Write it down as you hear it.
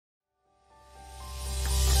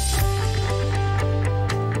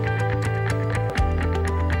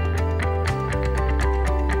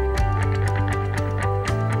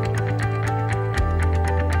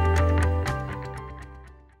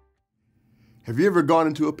Have you ever gone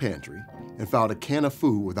into a pantry and found a can of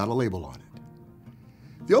food without a label on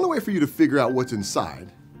it? The only way for you to figure out what's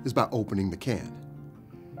inside is by opening the can.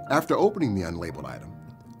 After opening the unlabeled item,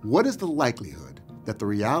 what is the likelihood that the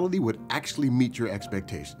reality would actually meet your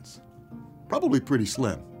expectations? Probably pretty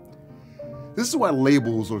slim. This is why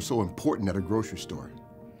labels are so important at a grocery store.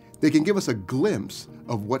 They can give us a glimpse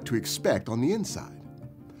of what to expect on the inside.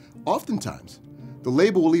 Oftentimes, the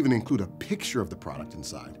label will even include a picture of the product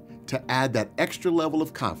inside to add that extra level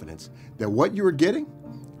of confidence that what you are getting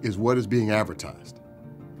is what is being advertised.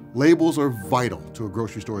 Labels are vital to a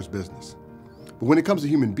grocery store's business. But when it comes to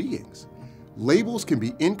human beings, labels can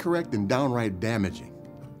be incorrect and downright damaging.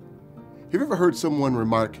 Have you ever heard someone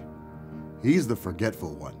remark, "He's the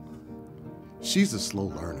forgetful one," "She's a slow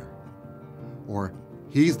learner," or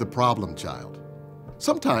 "He's the problem child"?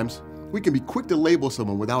 Sometimes we can be quick to label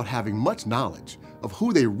someone without having much knowledge of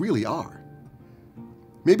who they really are.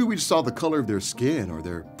 Maybe we just saw the color of their skin or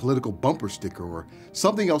their political bumper sticker or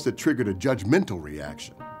something else that triggered a judgmental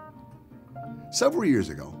reaction. Several years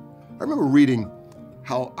ago, I remember reading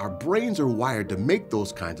how our brains are wired to make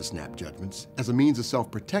those kinds of snap judgments as a means of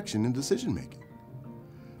self-protection and decision-making.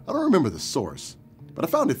 I don't remember the source, but I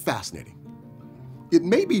found it fascinating. It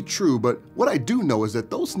may be true, but what I do know is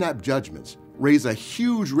that those snap judgments raise a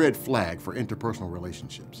huge red flag for interpersonal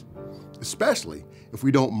relationships, especially if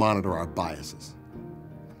we don't monitor our biases.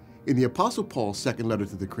 In the Apostle Paul's second letter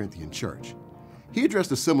to the Corinthian church, he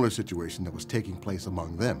addressed a similar situation that was taking place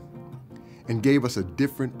among them and gave us a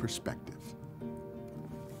different perspective.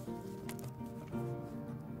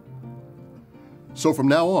 So from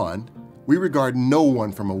now on, we regard no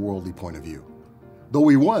one from a worldly point of view. Though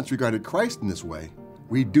we once regarded Christ in this way,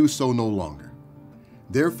 we do so no longer.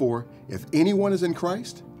 Therefore, if anyone is in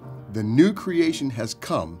Christ, the new creation has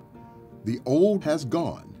come, the old has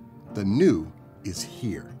gone, the new is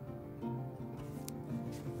here.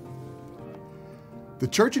 The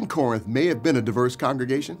church in Corinth may have been a diverse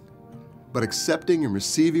congregation, but accepting and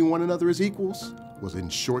receiving one another as equals was in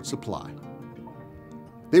short supply.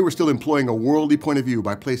 They were still employing a worldly point of view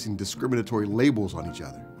by placing discriminatory labels on each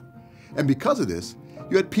other. And because of this,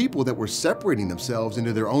 you had people that were separating themselves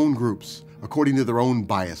into their own groups according to their own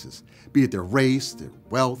biases, be it their race, their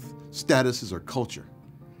wealth, statuses, or culture.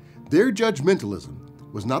 Their judgmentalism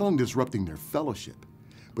was not only disrupting their fellowship,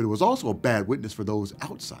 but it was also a bad witness for those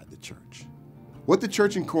outside the church. What the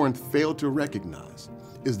church in Corinth failed to recognize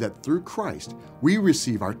is that through Christ, we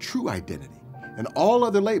receive our true identity, and all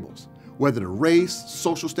other labels, whether the race,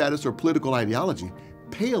 social status, or political ideology,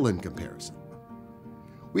 pale in comparison.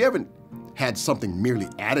 We haven't had something merely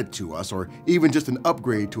added to us or even just an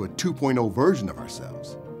upgrade to a 2.0 version of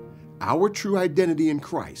ourselves. Our true identity in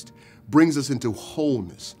Christ brings us into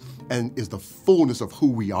wholeness and is the fullness of who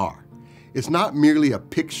we are. It's not merely a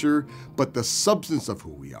picture, but the substance of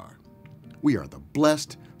who we are. We are the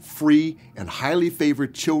blessed, free, and highly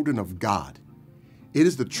favored children of God. It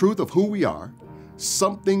is the truth of who we are,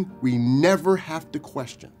 something we never have to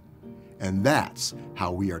question. And that's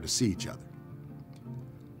how we are to see each other.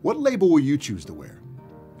 What label will you choose to wear?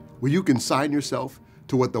 Will you consign yourself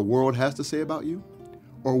to what the world has to say about you?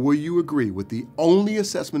 Or will you agree with the only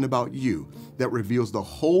assessment about you that reveals the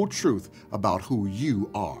whole truth about who you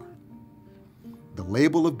are? The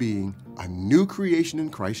label of being a new creation in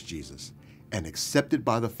Christ Jesus and accepted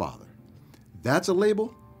by the Father. That's a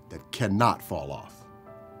label that cannot fall off.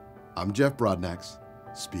 I'm Jeff Broadnax,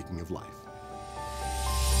 speaking of life.